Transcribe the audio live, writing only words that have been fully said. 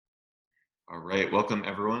All right, welcome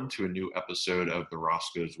everyone to a new episode of the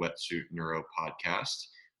Roscoe's Wetsuit Neuro podcast.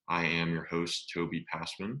 I am your host, Toby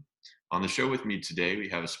Passman. On the show with me today, we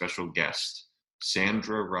have a special guest,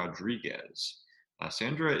 Sandra Rodriguez.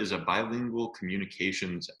 Sandra is a bilingual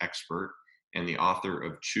communications expert and the author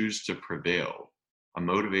of Choose to Prevail, a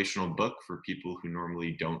motivational book for people who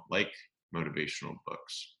normally don't like motivational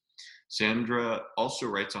books. Sandra also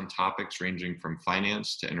writes on topics ranging from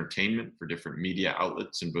finance to entertainment for different media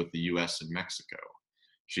outlets in both the US and Mexico.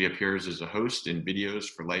 She appears as a host in videos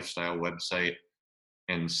for lifestyle website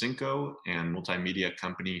Cinco and multimedia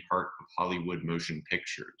company Heart of Hollywood Motion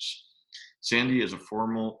Pictures. Sandy is a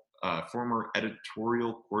former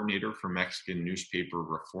editorial coordinator for Mexican newspaper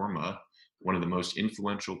Reforma, one of the most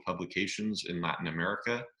influential publications in Latin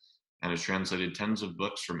America, and has translated tens of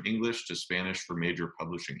books from English to Spanish for major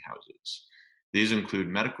publishing houses. These include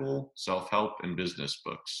medical, self-help, and business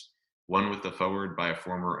books, one with a foreword by a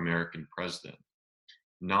former American president.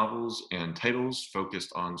 Novels and titles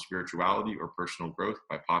focused on spirituality or personal growth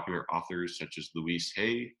by popular authors such as Louise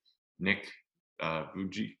Hay, Nick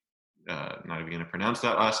Vuji, not even going to pronounce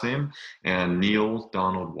that last name, and Neil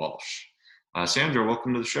Donald Walsh. Sandra,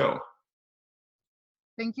 welcome to the show.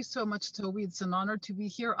 Thank you so much, Toby. It's an honor to be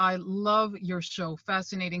here. I love your show.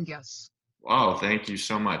 Fascinating guests. Wow, thank you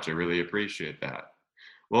so much. I really appreciate that.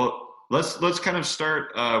 Well, let's kind of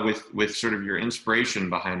start with sort of your inspiration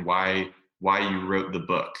behind why you wrote the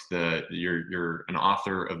book. You're an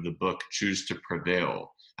author of the book Choose to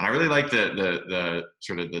Prevail, and I really like the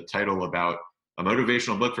sort of the title about a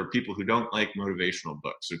motivational book for people who don't like motivational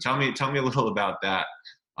books. So tell me a little about that.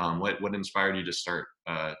 What inspired you to start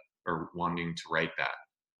or wanting to write that?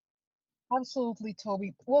 Absolutely,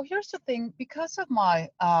 Toby. Well, here's the thing. Because of my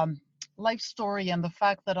life story and the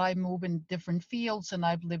fact that I move in different fields and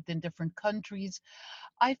I've lived in different countries,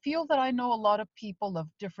 I feel that I know a lot of people of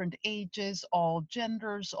different ages, all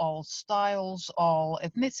genders, all styles, all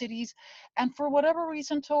ethnicities. And for whatever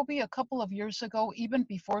reason, Toby, a couple of years ago, even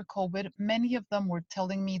before COVID, many of them were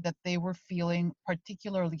telling me that they were feeling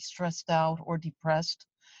particularly stressed out or depressed.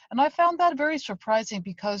 And I found that very surprising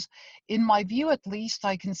because, in my view at least,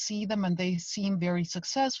 I can see them and they seem very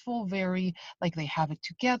successful, very like they have it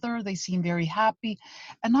together, they seem very happy.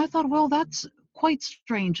 And I thought, well, that's quite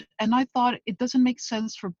strange. And I thought it doesn't make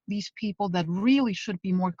sense for these people that really should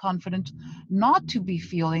be more confident not to be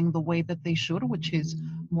feeling the way that they should, which is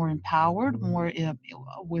more empowered,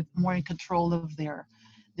 with more in control of their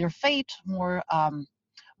fate, more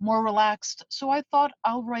relaxed. So I thought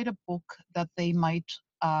I'll write a book that they might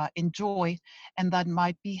enjoy and that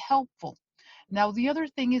might be helpful. Now, the other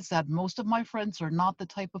thing is that most of my friends are not the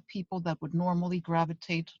type of people that would normally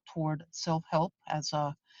gravitate toward self-help as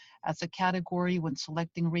a category when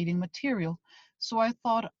selecting reading material. So I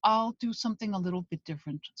thought I'll do something a little bit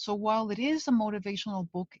different. So while it is a motivational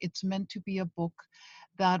book, it's meant to be a book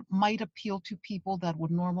that might appeal to people that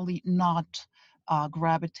would normally not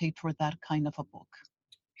gravitate toward that kind of a book.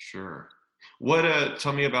 Sure. What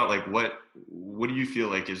tell me about like what do you feel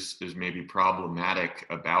like is maybe problematic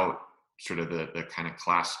about sort of the kind of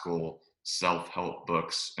classical self-help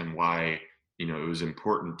books, and why, it was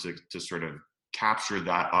important to sort of capture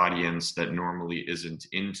that audience that normally isn't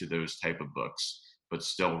into those type of books, but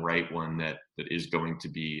still write one that is going to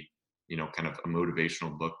be, kind of a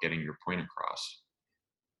motivational book getting your point across.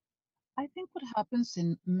 I think what happens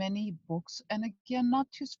in many books, and again,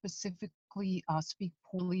 not to specifically speak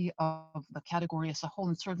poorly of the category as a whole,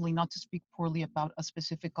 and certainly not to speak poorly about a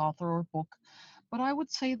specific author or book, but I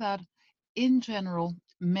would say that in general,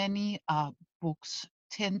 many books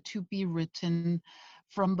tend to be written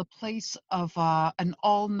from the place of an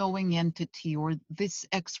all-knowing entity or this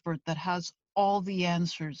expert that has all the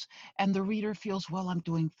answers, and the reader feels, well, I'm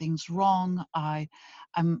doing things wrong.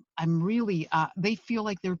 I'm really. They feel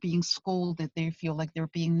like they're being scolded. They feel like they're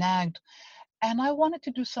being nagged. And I wanted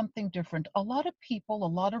to do something different. A lot of people, a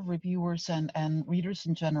lot of reviewers and readers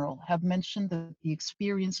in general have mentioned that the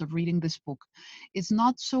experience of reading this book is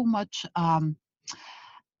not so much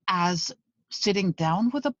as sitting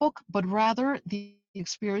down with a book, but rather the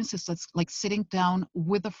experience is that's like sitting down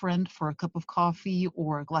with a friend for a cup of coffee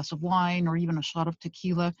or a glass of wine or even a shot of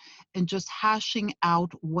tequila and just hashing out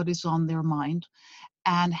what is on their mind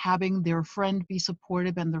and having their friend be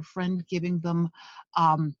supportive and their friend giving them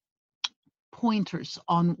um, pointers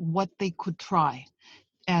on what they could try.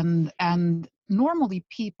 And normally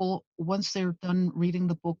people, once they're done reading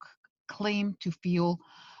the book, claim to feel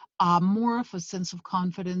more of a sense of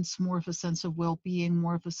confidence, more of a sense of well-being,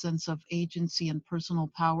 more of a sense of agency and personal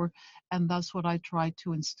power. And that's what I try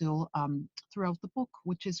to instill throughout the book,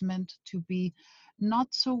 which is meant to be not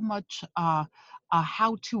so much a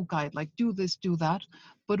how-to guide, like do this, do that,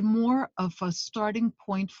 but more of a starting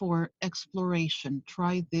point for exploration.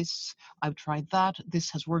 Try this, I've tried that,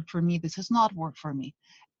 this has worked for me, this has not worked for me.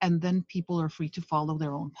 And then people are free to follow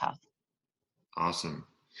their own path. Awesome.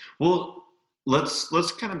 Well, let's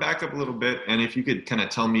kind of back up a little bit, and if you could kind of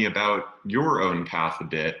tell me about your own path a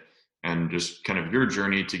bit, and just kind of your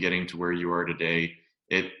journey to getting to where you are today.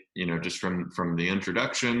 It, just from the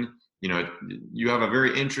introduction, you have a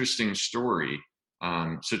very interesting story.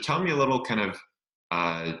 So tell me a little kind of,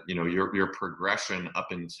 your progression up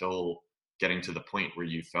until getting to the point where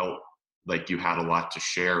you felt like you had a lot to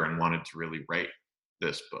share and wanted to really write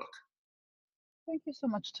this book. Thank you so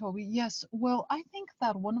much, Toby. Yes, well, I think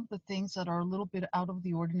that one of the things that are a little bit out of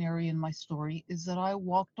the ordinary in my story is that I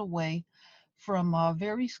walked away from a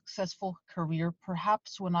very successful career,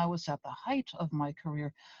 perhaps when I was at the height of my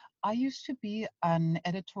career. I used to be an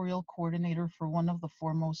editorial coordinator for one of the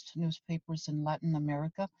foremost newspapers in Latin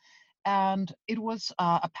America, and it was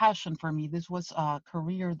a passion for me. This was a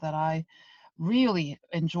career that I really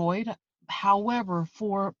enjoyed. However,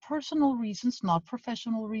 for personal reasons, not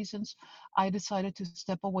professional reasons, I decided to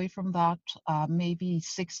step away from that maybe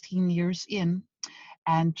 16 years in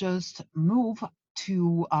and just move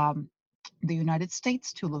to the United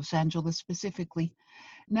States, to Los Angeles specifically.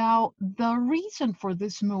 Now, the reason for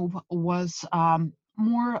this move was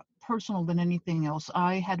more personal than anything else.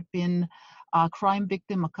 I had been a crime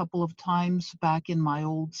victim a couple of times back in my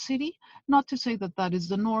old city. Not to say that that is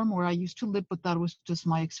the norm where I used to live, but that was just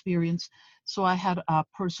my experience. So I had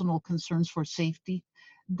personal concerns for safety.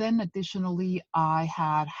 Then, additionally, I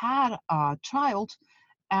had a child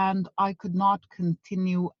and I could not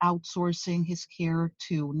continue outsourcing his care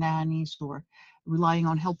to nannies or relying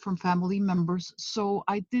on help from family members. So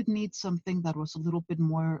I did need something that was a little bit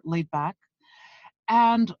more laid back.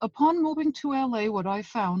 And upon moving to LA, what I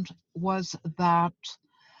found was that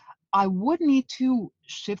I would need to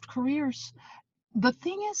shift careers. The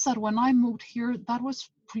thing is that when I moved here, that was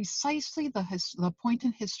precisely the point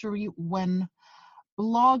in history when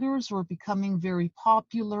bloggers were becoming very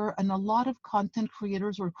popular and a lot of content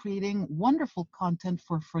creators were creating wonderful content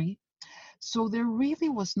for free. So there really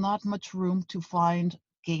was not much room to find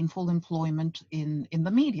gainful employment in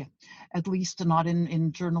the media, at least not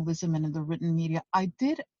in journalism and in the written media. I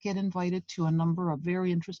did get invited to a number of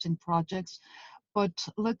very interesting projects, but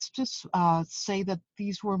let's just say that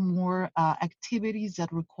these were more activities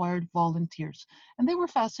that required volunteers. And they were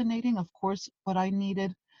fascinating, of course, but I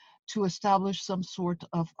needed to establish some sort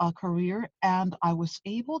of a career, and I was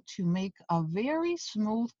able to make a very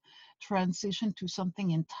smooth transition to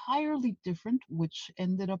something entirely different, which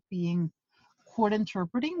ended up being court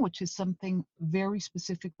interpreting, which is something very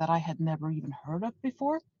specific that I had never even heard of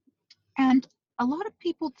before. And a lot of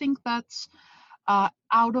people think that's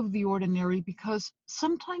out of the ordinary because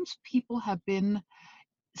sometimes people have been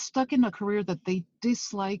stuck in a career that they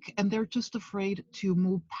dislike and they're just afraid to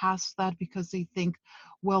move past that because they think,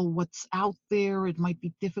 well, what's out there, it might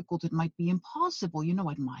be difficult, it might be impossible,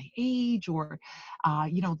 at my age, or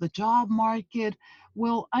the job market.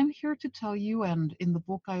 Well, I'm here to tell you, and in the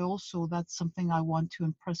book I also, that's something I want to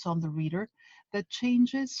impress on the reader, that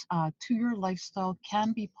changes to your lifestyle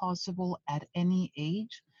can be possible at any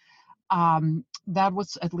age. That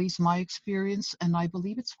was at least my experience, and I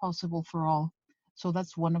believe it's possible for all. So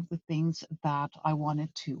that's one of the things that I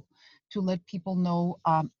wanted to let people know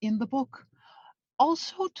in the book.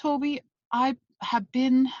 Also, Toby, I have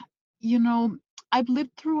been, you know, I've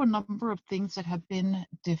lived through a number of things that have been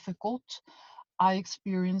difficult. I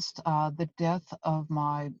experienced the death of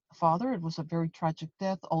my father. It was a very tragic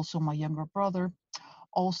death. Also, my younger brother,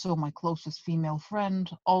 also my closest female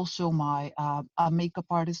friend, also my a makeup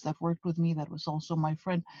artist that worked with me that was also my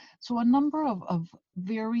friend. So a number of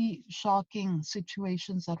very shocking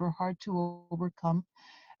situations that were hard to overcome.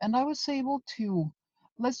 And I was able to,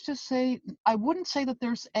 let's just say, I wouldn't say that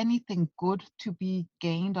there's anything good to be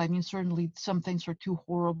gained. I mean, certainly some things are too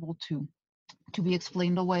horrible to be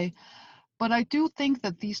explained away, but I do think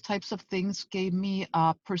that these types of things gave me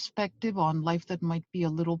a perspective on life that might be a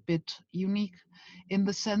little bit unique in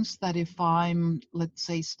the sense that if I'm, let's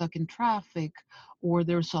say, stuck in traffic, or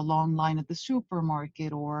there's a long line at the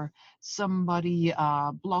supermarket, or somebody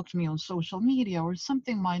blocked me on social media, or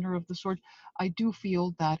something minor of the sort, I do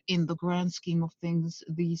feel that in the grand scheme of things,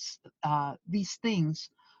 these things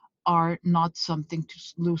are not something to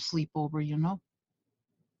lose sleep over.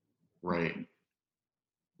 Right.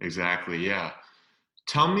 Exactly. Yeah.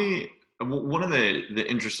 Tell me one of the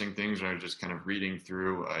interesting things when I was just kind of reading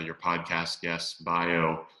through your podcast guest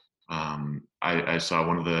bio. I saw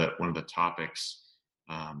one of the topics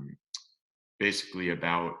basically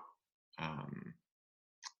about. Let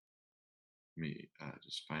me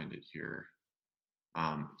just find it here.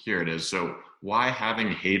 Here it is. So, why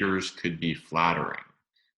having haters could be flattering.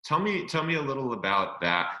 Tell me a little about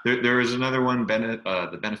that. There is another one,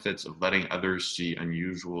 the benefits of letting others see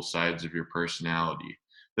unusual sides of your personality.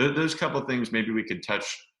 Those couple things, maybe we could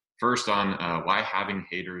touch first on why having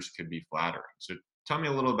haters could be flattering. So, tell me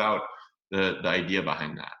a little about the idea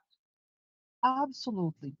behind that.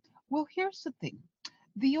 Absolutely. Well, here's the thing.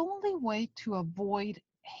 The only way to avoid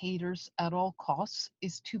haters at all costs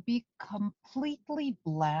is to be completely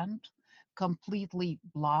bland, completely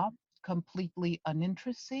blah, completely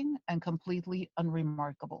uninteresting, and completely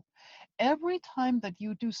unremarkable. Every time that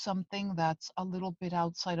you do something that's a little bit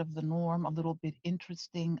outside of the norm, a little bit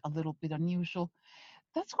interesting, a little bit unusual,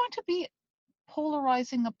 that's going to be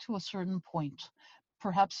polarizing up to a certain point.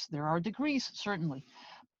 Perhaps there are degrees, certainly,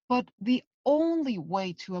 but the only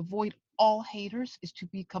way to avoid all haters is to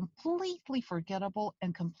be completely forgettable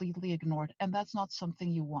and completely ignored. And that's not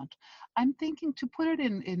something you want. I'm thinking to put it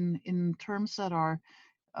in terms that are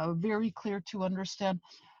very clear to understand.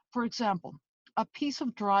 For example, a piece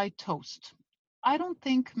of dry toast. I don't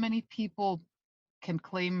think many people can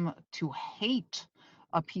claim to hate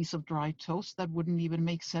a piece of dry toast. That wouldn't even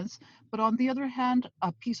make sense. But on the other hand,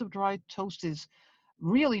 a piece of dry toast is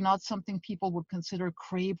really not something people would consider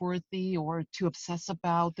crave-worthy or to obsess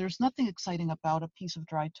about. There's nothing exciting about a piece of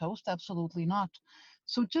dry toast, absolutely not.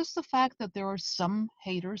 So just the fact that there are some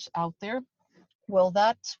haters out there, well,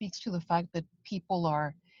 that speaks to the fact that people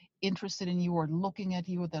are interested in you or looking at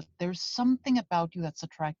you, that there's something about you that's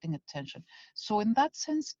attracting attention. So in that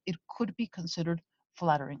sense, it could be considered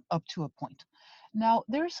flattering up to a point. Now,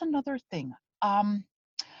 there's another thing. Um,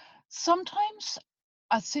 Sometimes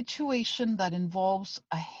a situation that involves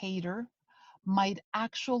a hater might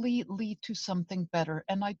actually lead to something better.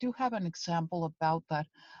 And I do have an example about that.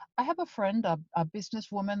 I have a friend, a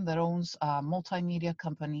businesswoman that owns a multimedia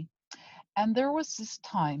company. And there was this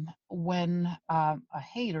time when a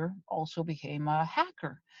hater also became a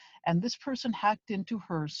hacker. And this person hacked into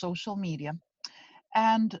her social media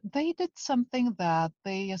and they did something that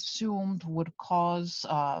they assumed would cause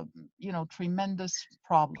tremendous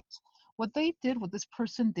problems. What this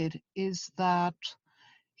person did is that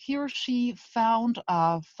he or she found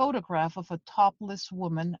a photograph of a topless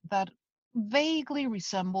woman that vaguely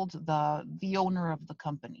resembled the owner of the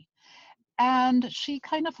company, and she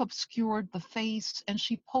kind of obscured the face and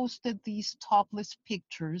she posted these topless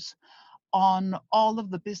pictures on all of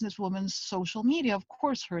the businesswoman's social media. Of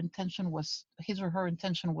course, his or her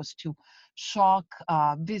intention was to shock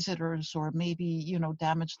visitors or maybe,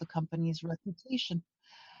 damage the company's reputation.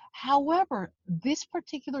 However, this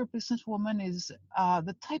particular businesswoman is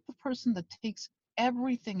the type of person that takes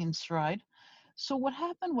everything in stride. So what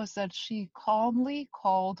happened was that she calmly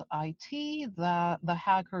called IT. The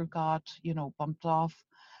hacker got, bumped off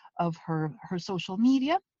of her social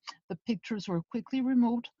media. The pictures were quickly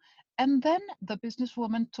removed. And then the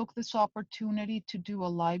businesswoman took this opportunity to do a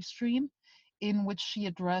live stream in which she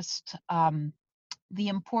addressed the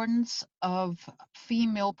importance of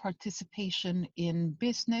female participation in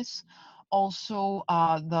business, also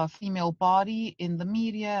the female body in the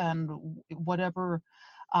media and whatever.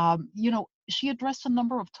 She addressed a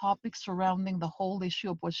number of topics surrounding the whole issue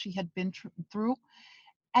of what she had been through,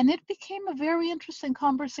 and it became a very interesting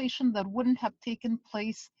conversation that wouldn't have taken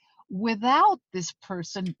place without this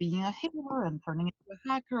person being a hater and turning into a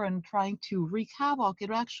hacker and trying to wreak havoc. It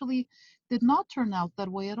actually did not turn out that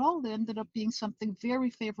way at all. It ended up being something very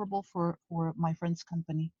favorable for my friend's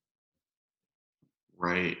company.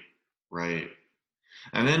 Right, right.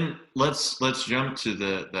 And then let's jump to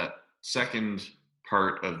the that second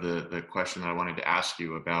part of the question that I wanted to ask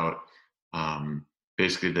you about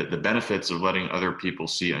basically the benefits of letting other people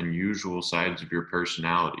see unusual sides of your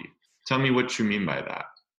personality. Tell me what you mean by that.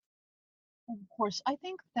 Of course, I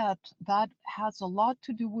think that that has a lot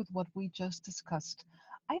to do with what we just discussed.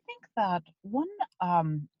 I think that let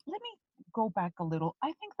me go back a little.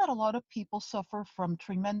 I think that a lot of people suffer from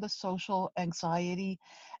tremendous social anxiety,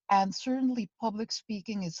 and certainly public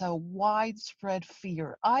speaking is a widespread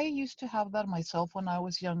fear. I used to have that myself when I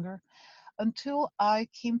was younger, until I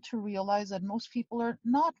came to realize that most people are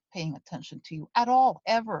not paying attention to you at all,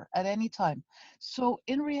 ever, at any time. So,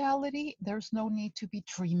 in reality, there's no need to be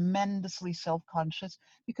tremendously self conscious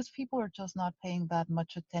because people are just not paying that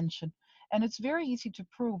much attention. And it's very easy to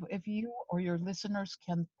prove if you or your listeners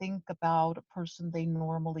can think about a person they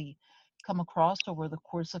normally come across over the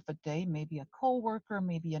course of a day, maybe a coworker,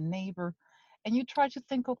 maybe a neighbor, and you try to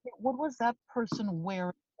think, okay, what was that person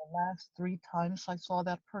wearing the last 3 times I saw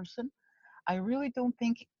that person? I really don't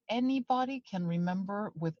think anybody can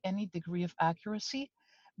remember with any degree of accuracy.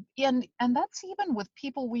 And that's even with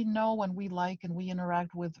people we know and we like and we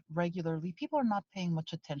interact with regularly. People are not paying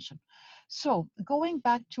much attention. So going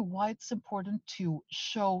back to why it's important to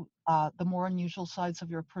show the more unusual sides of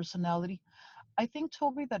your personality, I think,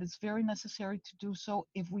 Toby, that it's very necessary to do so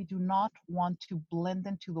if we do not want to blend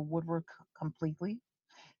into the woodwork completely.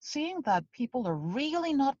 Seeing that people are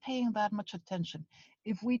really not paying that much attention,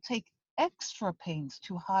 if we take extra pains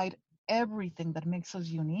to hide everything that makes us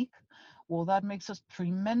unique, well, that makes us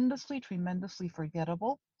tremendously, tremendously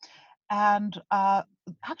forgettable. And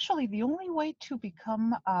actually, the only way to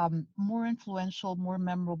become more influential, more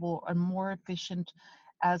memorable, and more efficient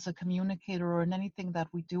as a communicator or in anything that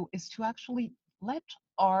we do is to actually let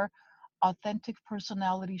our authentic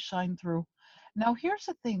personality shine through. Now, here's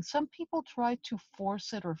the thing, some people try to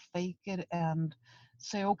force it or fake it and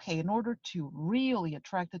say, okay, in order to really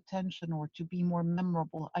attract attention or to be more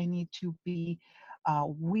memorable, I need to be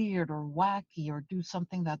weird or wacky or do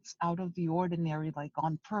something that's out of the ordinary, like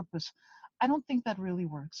on purpose. I don't think that really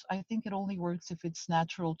works. I think it only works if it's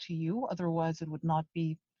natural to you. Otherwise, it would not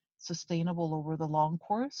be sustainable over the long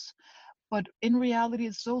course. But in reality,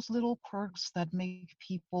 it's those little quirks that make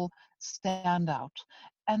people stand out.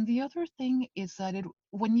 And the other thing is that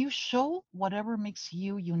when you show whatever makes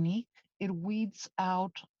you unique, it weeds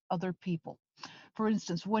out other people. For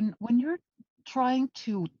instance, when you're trying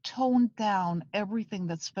to tone down everything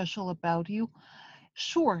that's special about you,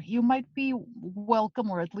 sure, you might be welcome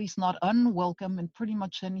or at least not unwelcome in pretty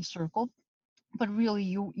much any circle, but really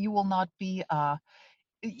you will not be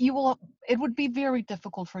you will it would be very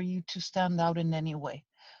difficult for you to stand out in any way.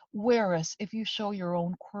 Whereas if you show your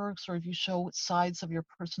own quirks or if you show sides of your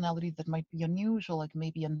personality that might be unusual, like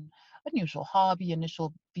maybe an unusual hobby,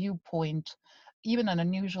 initial viewpoint, even an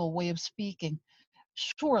unusual way of speaking,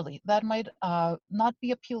 surely that might not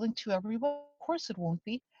be appealing to everyone. Of course, it won't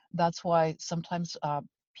be. That's why sometimes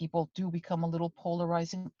people do become a little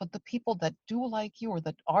polarizing. But the people that do like you or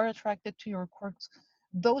that are attracted to your quirks,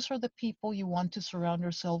 those are the people you want to surround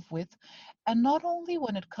yourself with. And not only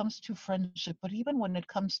when it comes to friendship, but even when it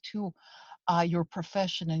comes to your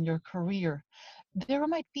profession and your career. There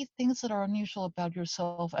might be things that are unusual about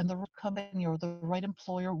yourself, and the right company or the right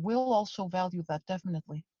employer will also value that,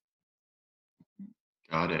 definitely.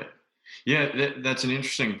 Got it. Yeah, that's an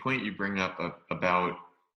interesting point you bring up about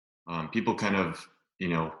people kind of,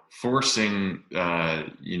 forcing,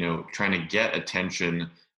 trying to get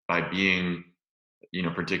attention by being,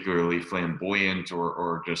 particularly flamboyant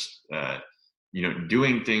or just,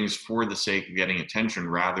 doing things for the sake of getting attention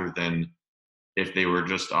rather than if they were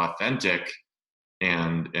just authentic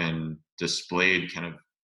and displayed kind of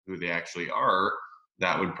who they actually are,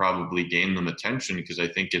 that would probably gain them attention because I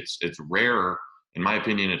think it's rare, in my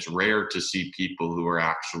opinion, it's rare to see people who are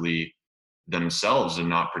actually themselves and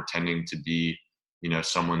not pretending to be,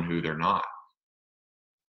 someone who they're not.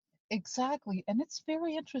 Exactly. And it's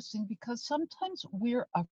very interesting because sometimes we're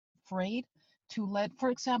afraid to let,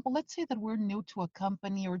 for example, let's say that we're new to a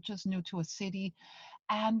company or just new to a city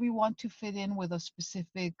and we want to fit in with a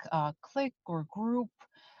specific clique or group.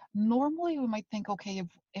 Normally, we might think, okay,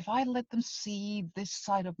 if I let them see this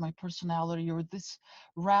side of my personality or this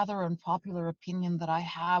rather unpopular opinion that I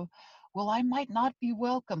have, well, I might not be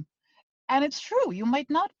welcome. And it's true, you might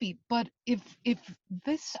not be, but if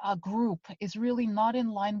this group is really not in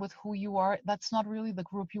line with who you are, that's not really the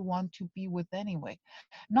group you want to be with anyway.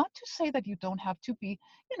 Not to say that you don't have to be,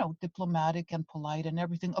 diplomatic and polite and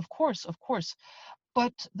everything. Of course,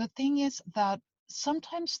 but the thing is that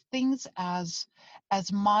sometimes things as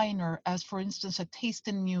minor as, for instance, a taste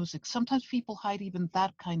in music, sometimes people hide even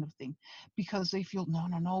that kind of thing because they feel, no,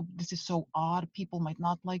 no, no, this is so odd, people might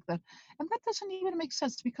not like that. And that doesn't even make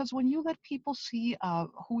sense because when you let people see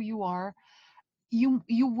who you are, you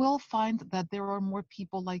will find that there are more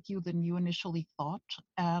people like you than you initially thought.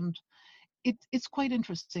 And it's quite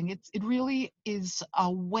interesting. It really is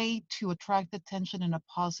a way to attract attention in a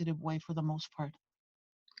positive way for the most part.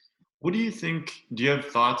 What do you think? Do you have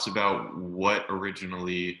thoughts about what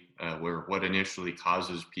originally, where what initially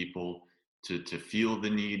causes people to feel the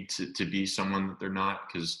need to be someone that they're not?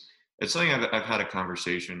 Because it's something I've had a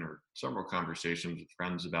conversation or several conversations with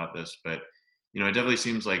friends about this, but it definitely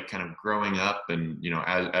seems like kind of growing up and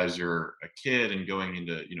as you're a kid and going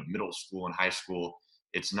into middle school and high school,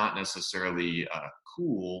 it's not necessarily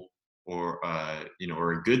cool or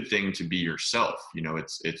or a good thing to be yourself.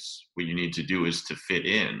 It's what you need to do is to fit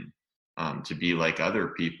in, to be like other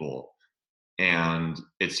people. And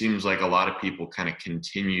it seems like a lot of people kind of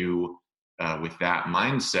continue with that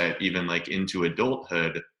mindset, even like into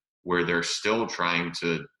adulthood, where they're still trying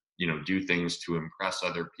to, do things to impress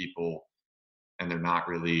other people, and they're not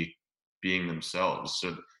really being themselves.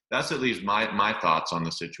 So that's at least my thoughts on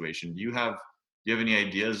the situation. Do you have any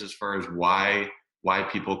ideas as far as why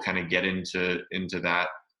people kind of get into that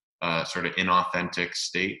sort of inauthentic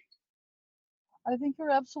state? I think you're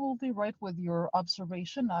absolutely right with your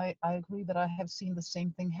observation. I agree that I have seen the same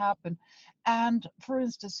thing happen. And for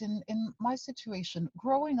instance, in my situation,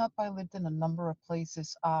 growing up, I lived in a number of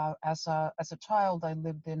places. As a child, I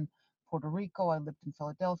lived in Puerto Rico, I lived in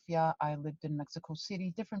Philadelphia, I lived in Mexico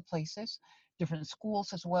City, different places, different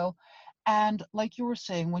schools as well. And like you were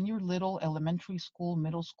saying, when you're little, elementary school,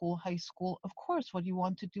 middle school, high school, of course, what you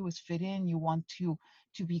want to do is fit in. You want to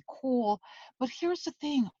be cool, but here's the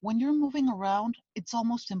thing, when you're moving around, it's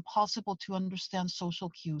almost impossible to understand social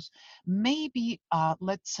cues. Maybe,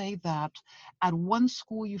 let's say that at one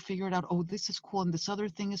school you figured out, oh, this is cool and this other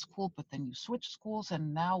thing is cool, but then you switch schools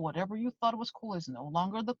and now whatever you thought was cool is no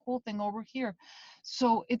longer the cool thing over here.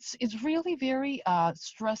 So it's really very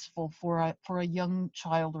stressful for a young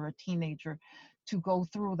child or a teenager to go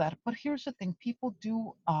through that. But here's the thing, people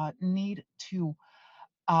do need to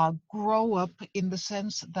grow up in the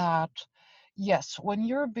sense that, yes, when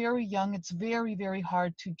you're very young, it's very, very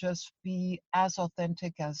hard to just be as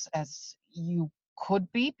authentic as you could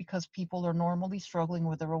be because people are normally struggling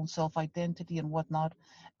with their own self-identity and whatnot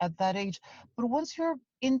at that age. But once you're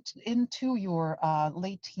into your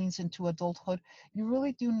late teens, into adulthood, you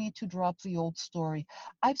really do need to drop the old story.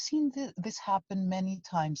 I've seen this happen many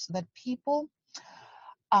times that people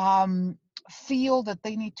um, feel that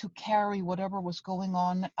they need to carry whatever was going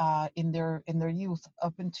on in their youth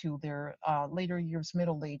up into their later years,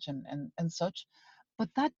 middle age, and such. But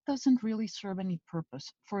that doesn't really serve any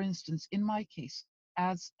purpose. For instance, in my case,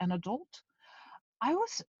 as an adult, I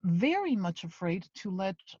was very much afraid to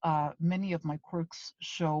let many of my quirks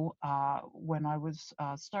show when I was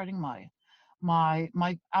starting my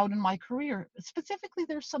out in my career. Specifically,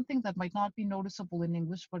 there's something that might not be noticeable in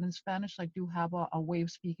English, but in Spanish, I do have a way of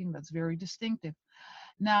speaking that's very distinctive.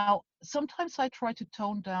 Now, sometimes I try to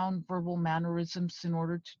tone down verbal mannerisms in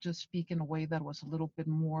order to just speak in a way that was a little bit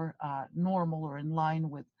more normal or in line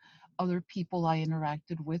with other people I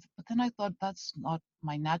interacted with. But then I thought that's not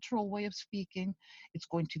my natural way of speaking. It's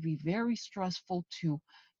going to be very stressful to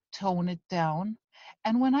tone it down.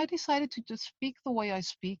 And when I decided to just speak the way I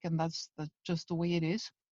speak, and that's just the way it is,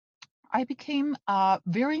 I became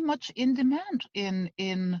very much in demand in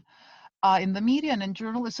the media and in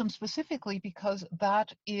journalism specifically, because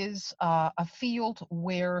that is a field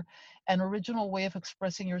where an original way of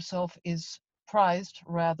expressing yourself is prized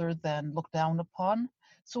rather than looked down upon.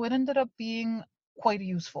 So it ended up being quite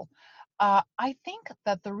useful. I think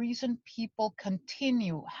that the reason people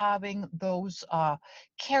continue having those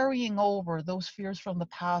carrying over those fears from the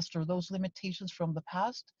past or those limitations from the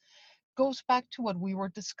past goes back to what we were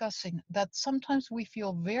discussing, that sometimes we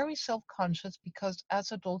feel very self-conscious because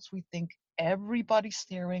as adults we think everybody's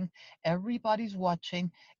staring, everybody's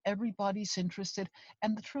watching, everybody's interested,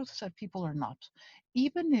 and the truth is that people are not.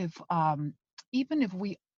 Even if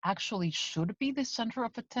we actually should be the center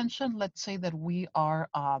of attention, let's say that we are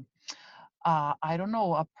I don't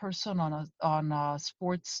know, a person on a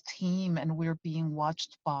sports team and we're being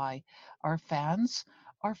watched by our fans.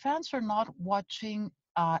 Our fans are not watching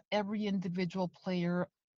every individual player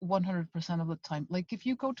 100% of the time. Like if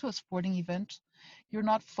you go to a sporting event, you're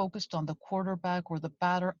not focused on the quarterback or the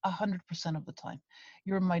batter 100% of the time.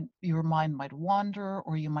 Your mind might wander,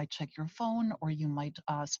 or you might check your phone, or you might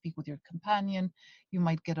speak with your companion. You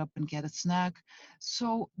might get up and get a snack.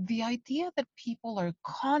 So the idea that people are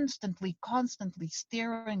constantly, constantly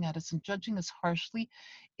staring at us and judging us harshly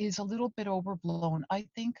is a little bit overblown. I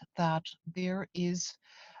think that there is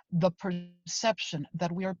the perception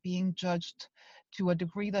that we are being judged to a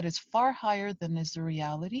degree that is far higher than is the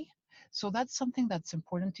reality. So that's something that's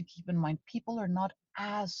important to keep in mind. People are not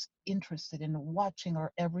as interested in watching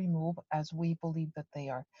our every move as we believe that they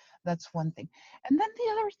are. That's one thing. And then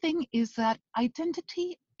the other thing is that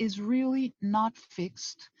identity is really not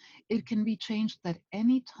fixed. It can be changed at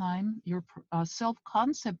any time. Your self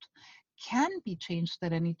concept can be changed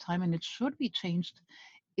at any time, and it should be changed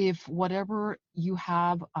if whatever you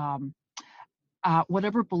have,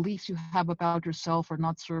 whatever beliefs you have about yourself are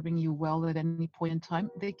not serving you well at any point in time,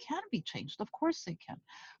 they can be changed. Of course they can.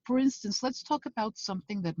 For instance, let's talk about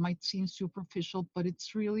something that might seem superficial, but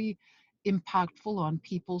it's really impactful on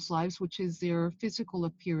people's lives, which is their physical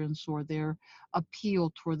appearance or their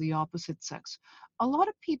appeal toward the opposite sex. A lot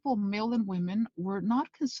of people, male and women, were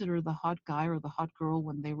not considered the hot guy or the hot girl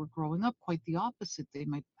when they were growing up. Quite the opposite. They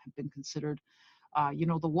might have been considered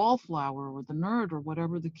the wallflower or the nerd or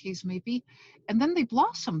whatever the case may be. And then they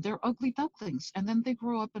blossom, they're ugly ducklings. And then they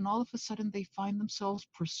grow up and all of a sudden they find themselves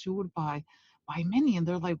pursued by many. And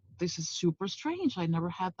they're like, this is super strange. I never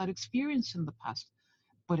had that experience in the past.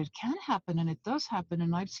 But it can happen and it does happen.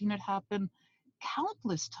 And I've seen it happen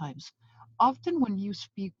countless times. Often when you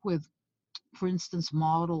speak with, for instance,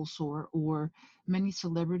 models or many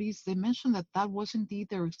celebrities, they mention that that was indeed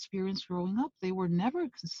their experience growing up. They were never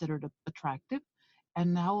considered attractive,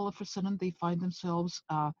 and now all of a sudden they find themselves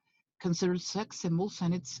considered sex symbols,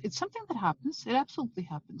 and it's something that happens. It absolutely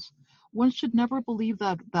happens. One should never believe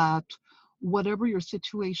that whatever your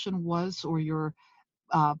situation was or your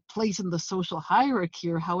place in the social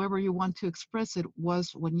hierarchy or however you want to express it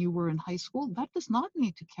was when you were in high school. That does not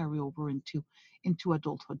need to carry over into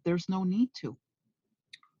adulthood. There's no need to.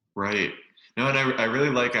 Right. No, and I really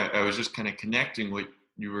like. I was just kind of connecting what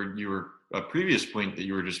you were a previous point that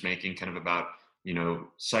you were just making, kind of about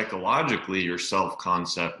psychologically your self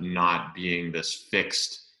concept not being this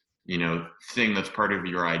fixed thing that's part of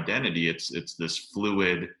your identity. It's this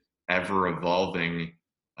fluid, ever evolving,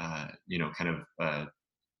 kind of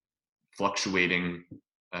fluctuating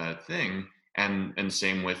thing, and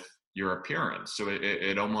same with your appearance. So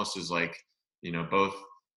it almost is like both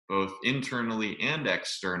internally and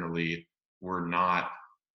externally we're not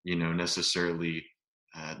necessarily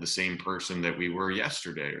the same person that we were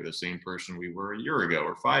yesterday or the same person we were a year ago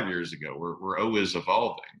or 5 years ago. We're always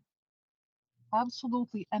evolving.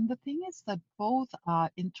 Absolutely. And the thing is that both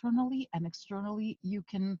internally and externally, you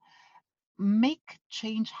can make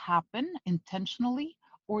change happen intentionally,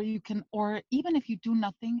 or you can, or even if you do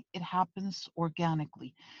nothing, it happens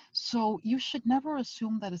organically. So you should never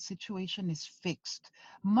assume that a situation is fixed.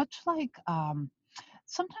 Much like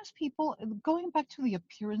sometimes people, going back to the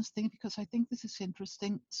appearance thing, because I think this is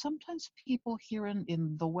interesting, sometimes people here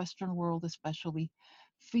in the Western world, especially,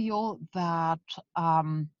 feel that.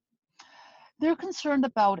 They're concerned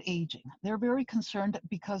about aging. They're very concerned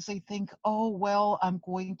because they think, oh, well, I'm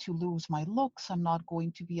going to lose my looks. I'm not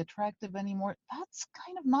going to be attractive anymore. That's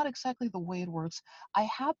kind of not exactly the way it works. I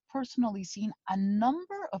have personally seen a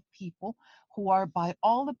number of people who are, by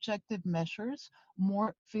all objective measures,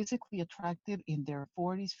 more physically attractive in their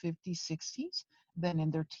 40s, 50s, 60s than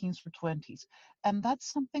in their teens or 20s. And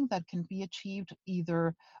that's something that can be achieved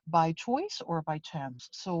either by choice or by chance.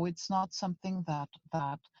 So it's not something that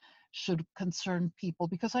should concern people,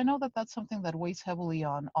 because I know that that's something that weighs heavily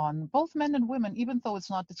on both men and women, even though it's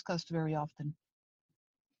not discussed very often.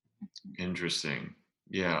 Interesting.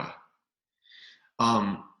 Yeah.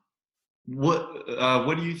 um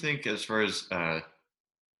what do you think as far as do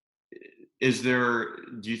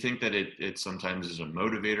you think that it sometimes is a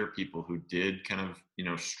motivator, people who did kind of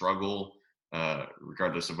struggle,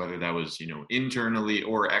 regardless of whether that was internally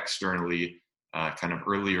or externally, kind of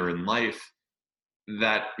earlier in life,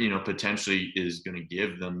 that potentially is going to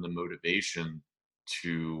give them the motivation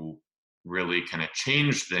to really kind of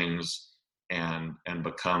change things and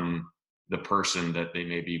become the person that they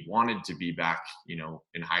maybe wanted to be back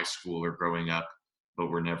in high school or growing up, but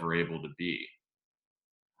were never able to be?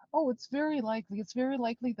 Oh, it's very likely. It's very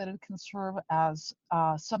likely that it can serve as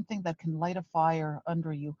something that can light a fire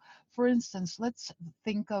under you. For instance, let's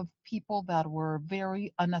think of people that were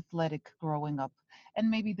very unathletic growing up, and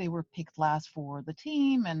maybe they were picked last for the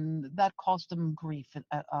team, and that caused them grief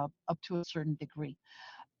up to a certain degree.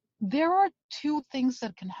 There are two things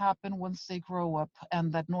that can happen once they grow up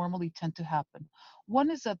and that normally tend to happen.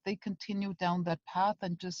 One is that they continue down that path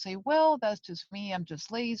and just say, well, that's just me. I'm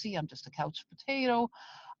just lazy. I'm just a couch potato.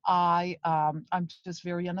 I'm just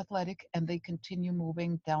very unathletic, and they continue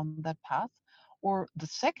moving down that path. Or the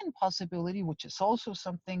second possibility, which is also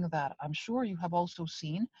something that I'm sure you have also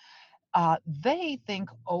seen, they think,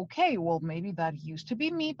 okay, well, maybe that used to be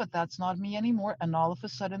me, but that's not me anymore. And all of a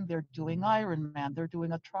sudden, they're doing Ironman, they're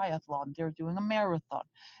doing a triathlon, they're doing a marathon,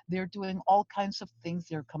 they're doing all kinds of things.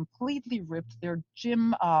 They're completely ripped. They're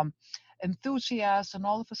gym enthusiasts, and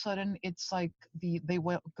all of a sudden, it's like they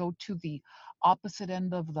will go to the opposite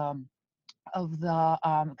end of the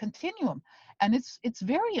continuum, and it's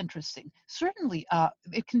very interesting. Certainly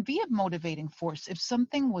it can be a motivating force. If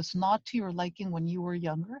something was not to your liking when you were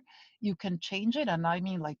younger, you can change it, and I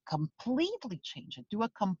mean like completely change it, do a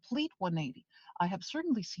complete 180. I have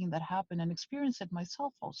certainly seen that happen and experienced it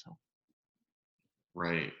myself also.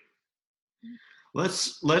 Right.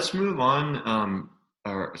 Let's move on,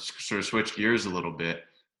 or sort of switch gears a little bit.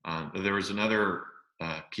 There was another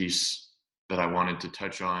piece that I wanted to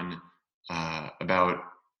touch on about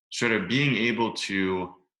sort of being able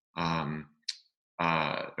to, um,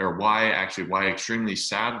 or why extremely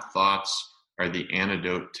sad thoughts are the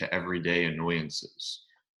antidote to everyday annoyances.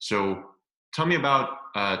 So tell me about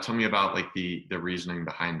like the reasoning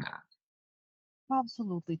behind that.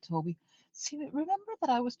 Absolutely, Toby. See, remember that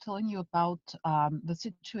I was telling you about the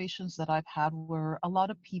situations that I've had where a lot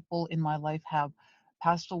of people in my life have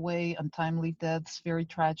passed away, untimely deaths, very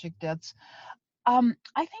tragic deaths. I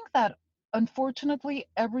think that unfortunately,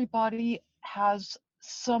 everybody has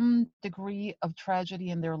some degree of tragedy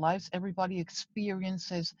in their lives. Everybody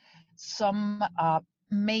experiences some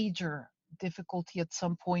major difficulty at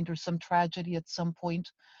some point or some tragedy at some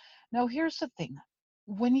point. Now, here's the thing.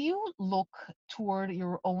 When you look toward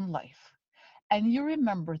your own life and you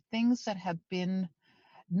remember things that have been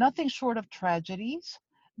nothing short of tragedies,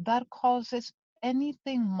 that causes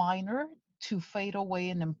anything minor to fade away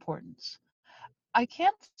in importance. I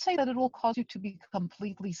can't say that it will cause you to be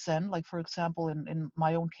completely zen. Like, for example, in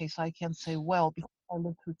my own case, I can say, well, because I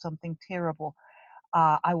lived through something terrible,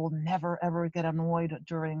 I will never ever get annoyed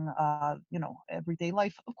during everyday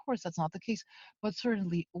life. Of course, that's not the case, but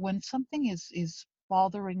certainly when something is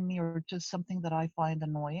bothering me or just something that I find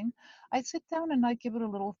annoying, I sit down and I give it a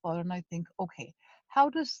little thought and I think, okay, how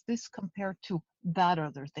does this compare to that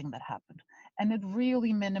other thing that happened? And it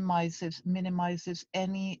really minimizes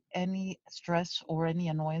any stress or any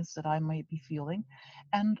annoyance that I might be feeling.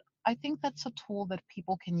 And I think that's a tool that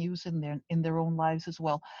people can use in their own lives as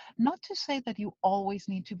well. Not to say that you always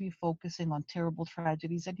need to be focusing on terrible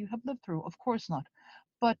tragedies that you have lived through, of course not.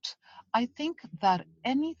 But I think that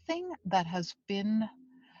anything that has been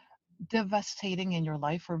devastating in your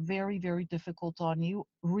life or very, very difficult on you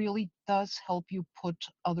really does help you put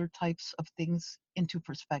other types of things into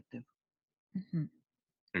perspective. Mhm.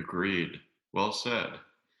 Agreed. Well said.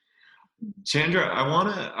 Sandra,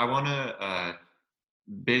 I wanna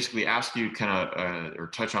basically ask you kind of or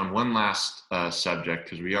touch on one last subject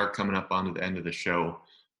because we are coming up onto the end of the show.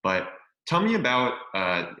 But tell me about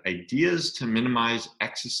ideas to minimize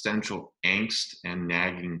existential angst and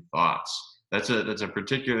nagging thoughts. That's a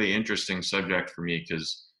particularly interesting subject for me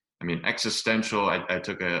because I mean existential. I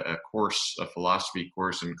took a course, a philosophy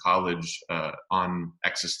course in college on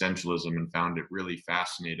existentialism, and found it really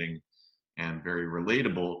fascinating and very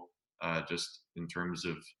relatable, just in terms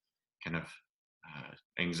of kind of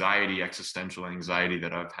anxiety, existential anxiety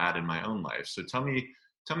that I've had in my own life. So tell me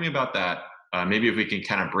about that. Maybe if we can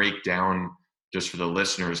kind of break down just for the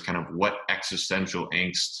listeners, kind of what existential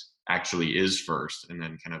angst actually is first, and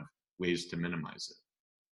then kind of ways to minimize it.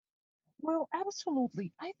 Well,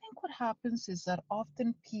 absolutely. I think what happens is that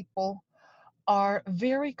often people are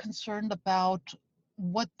very concerned about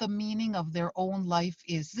what the meaning of their own life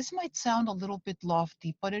is. This might sound a little bit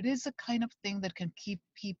lofty, but it is a kind of thing that can keep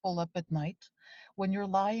people up at night. When you're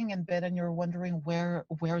lying in bed and you're wondering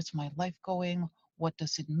where's my life going? What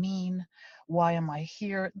does it mean? Why am I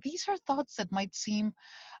here? These are thoughts that might seem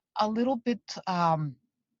a little bit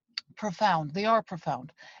profound. They are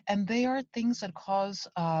profound, and they are things that cause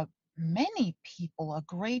many people a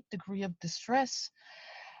great degree of distress.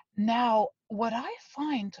 Now, what I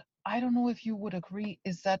find, I don't know if you would agree,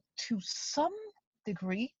 is that to some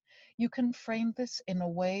degree, you can frame this in a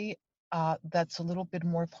way that's a little bit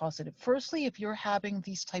more positive. Firstly, if you're having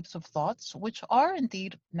these types of thoughts, which are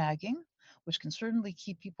indeed nagging, which can certainly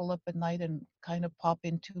keep people up at night and kind of pop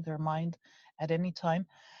into their mind at any time.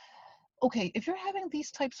 Okay, if you're having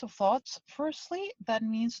these types of thoughts, firstly, that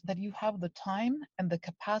means that you have the time and the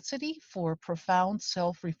capacity for profound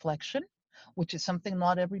self reflection, which is something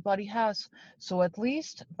not everybody has. So, at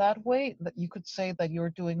least that way, that you could say that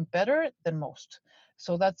you're doing better than most.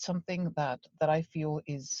 So, that's something that I feel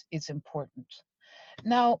is important.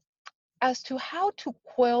 Now, as to how to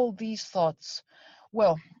quell these thoughts,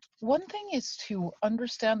 well, one thing is to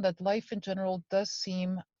understand that life in general does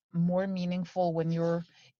seem more meaningful when you're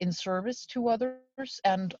in service to others.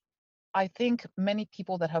 And I think many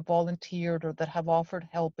people that have volunteered or that have offered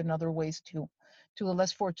help in other ways to the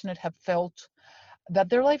less fortunate have felt that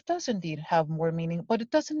their life does indeed have more meaning, but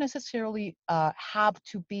it doesn't necessarily have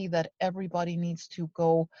to be that everybody needs to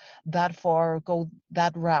go that far, go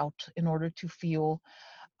that route in order to feel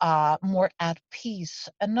more at peace.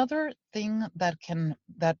 Another thing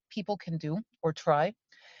that people can do or try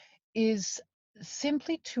is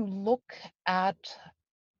simply to look at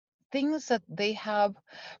things that they have.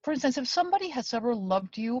 For instance, if somebody has ever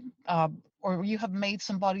loved you, or you have made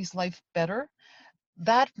somebody's life better,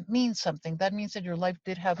 that means something. That means that your life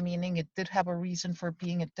did have meaning. It did have a reason for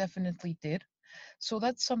being. It definitely did. So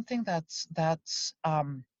that's something that's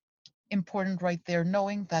important right there,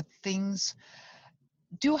 knowing that things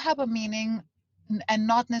do have a meaning, and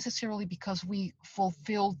not necessarily because we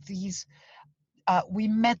fulfilled these, we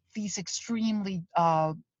met these extremely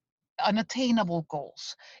unattainable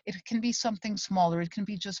goals. It can be something smaller. It can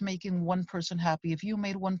be just making one person happy. If you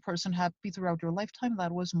made one person happy throughout your lifetime,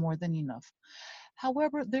 that was more than enough.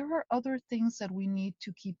 However, there are other things that we need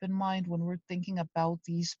to keep in mind when we're thinking about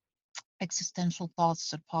these existential thoughts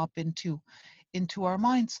that pop into our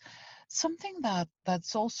minds. Something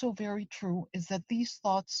that's also very true is that these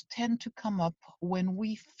thoughts tend to come up when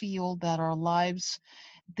we feel that our lives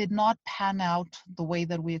did not pan out the way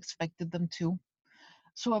that we expected them to.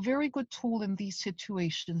 So a very good tool in these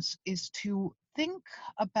situations is to think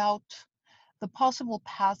about the possible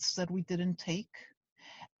paths that we didn't take,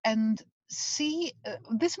 and see,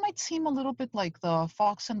 this might seem a little bit like the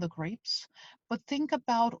fox and the grapes, but think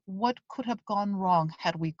about what could have gone wrong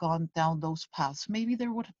had we gone down those paths. Maybe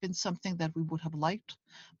there would have been something that we would have liked,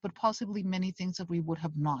 but possibly many things that we would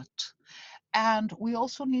have not. And we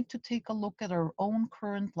also need to take a look at our own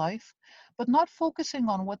current life, but not focusing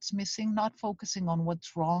on what's missing, not focusing on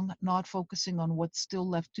what's wrong, not focusing on what's still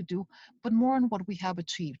left to do, but more on what we have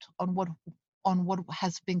achieved, on what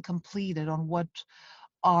has been completed, on what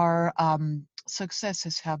our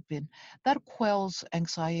successes have been. That quells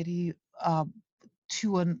anxiety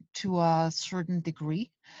to a certain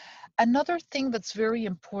degree. Another thing that's very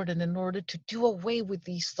important in order to do away with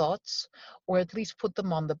these thoughts, or at least put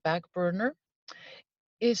them on the back burner,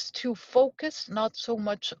 is to focus not so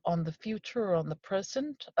much on the future or on the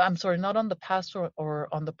present. I'm sorry, not on the past or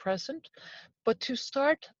on the present, but to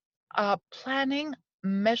start planning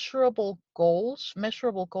measurable goals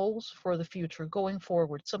for the future going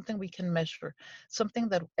forward, something we can measure, something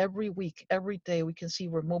that every week, every day we can see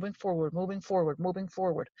we're moving forward, moving forward, moving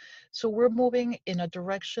forward. So we're moving in a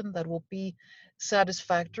direction that will be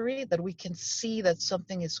satisfactory, that we can see that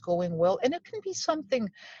something is going well. And it can be something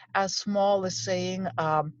as small as saying,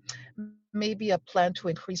 maybe a plan to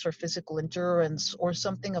increase our physical endurance or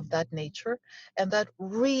something of that nature, and that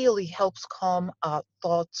really helps calm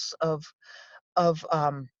thoughts of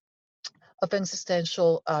um, of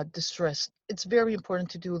existential distress. It's very important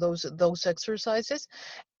to do those exercises.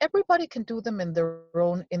 Everybody can do them in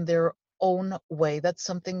their own way. That's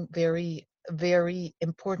something very, very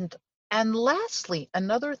important. And lastly,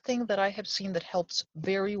 another thing that I have seen that helps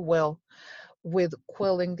very well with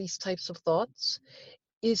quelling these types of thoughts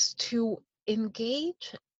is to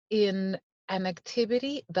engage in an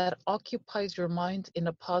activity that occupies your mind in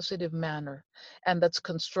a positive manner and that's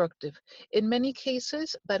constructive. In many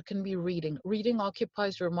cases, that can be reading. Reading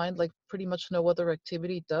occupies your mind like pretty much no other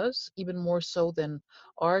activity does, even more so than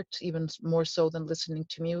art, even more so than listening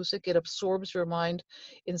to music. It absorbs your mind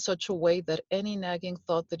in such a way that any nagging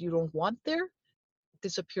thought that you don't want there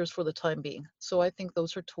disappears for the time being. So I think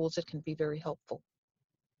those are tools that can be very helpful.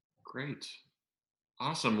 Great.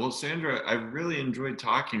 Awesome. Well, Sandra, I really enjoyed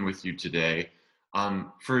talking with you today.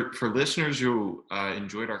 For listeners who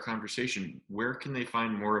enjoyed our conversation, where can they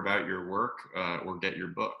find more about your work or get your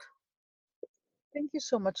book? Thank you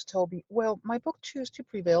so much, Toby. Well, my book, Choose to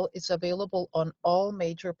Prevail, is available on all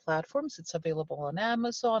major platforms. It's available on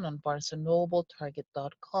Amazon, on Barnes& Noble,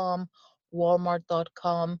 Target.com,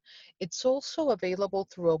 Walmart.com. It's also available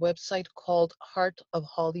through a website called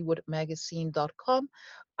heartofhollywoodmagazine.com.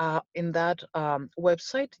 In that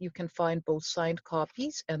website, you can find both signed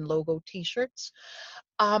copies and logo T-shirts.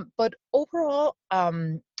 But overall,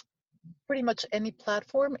 pretty much any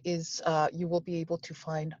platform is you will be able to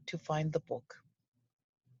find the book.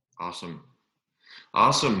 Awesome.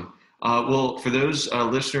 Awesome. Well, for those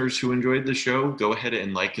listeners who enjoyed the show, go ahead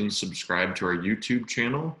and like and subscribe to our YouTube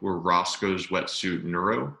channel. We're Roscoe's Wetsuit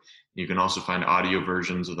Neuro. You can also find audio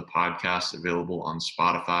versions of the podcast available on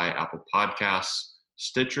Spotify, Apple Podcasts,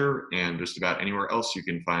 Stitcher, and just about anywhere else you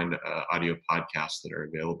can find audio podcasts that are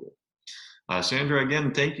available. Sandra,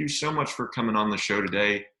 again, thank you so much for coming on the show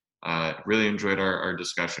today. Really enjoyed our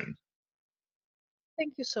discussion.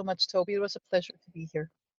 Thank you so much, Toby. It was a pleasure to be here.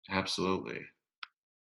 Absolutely.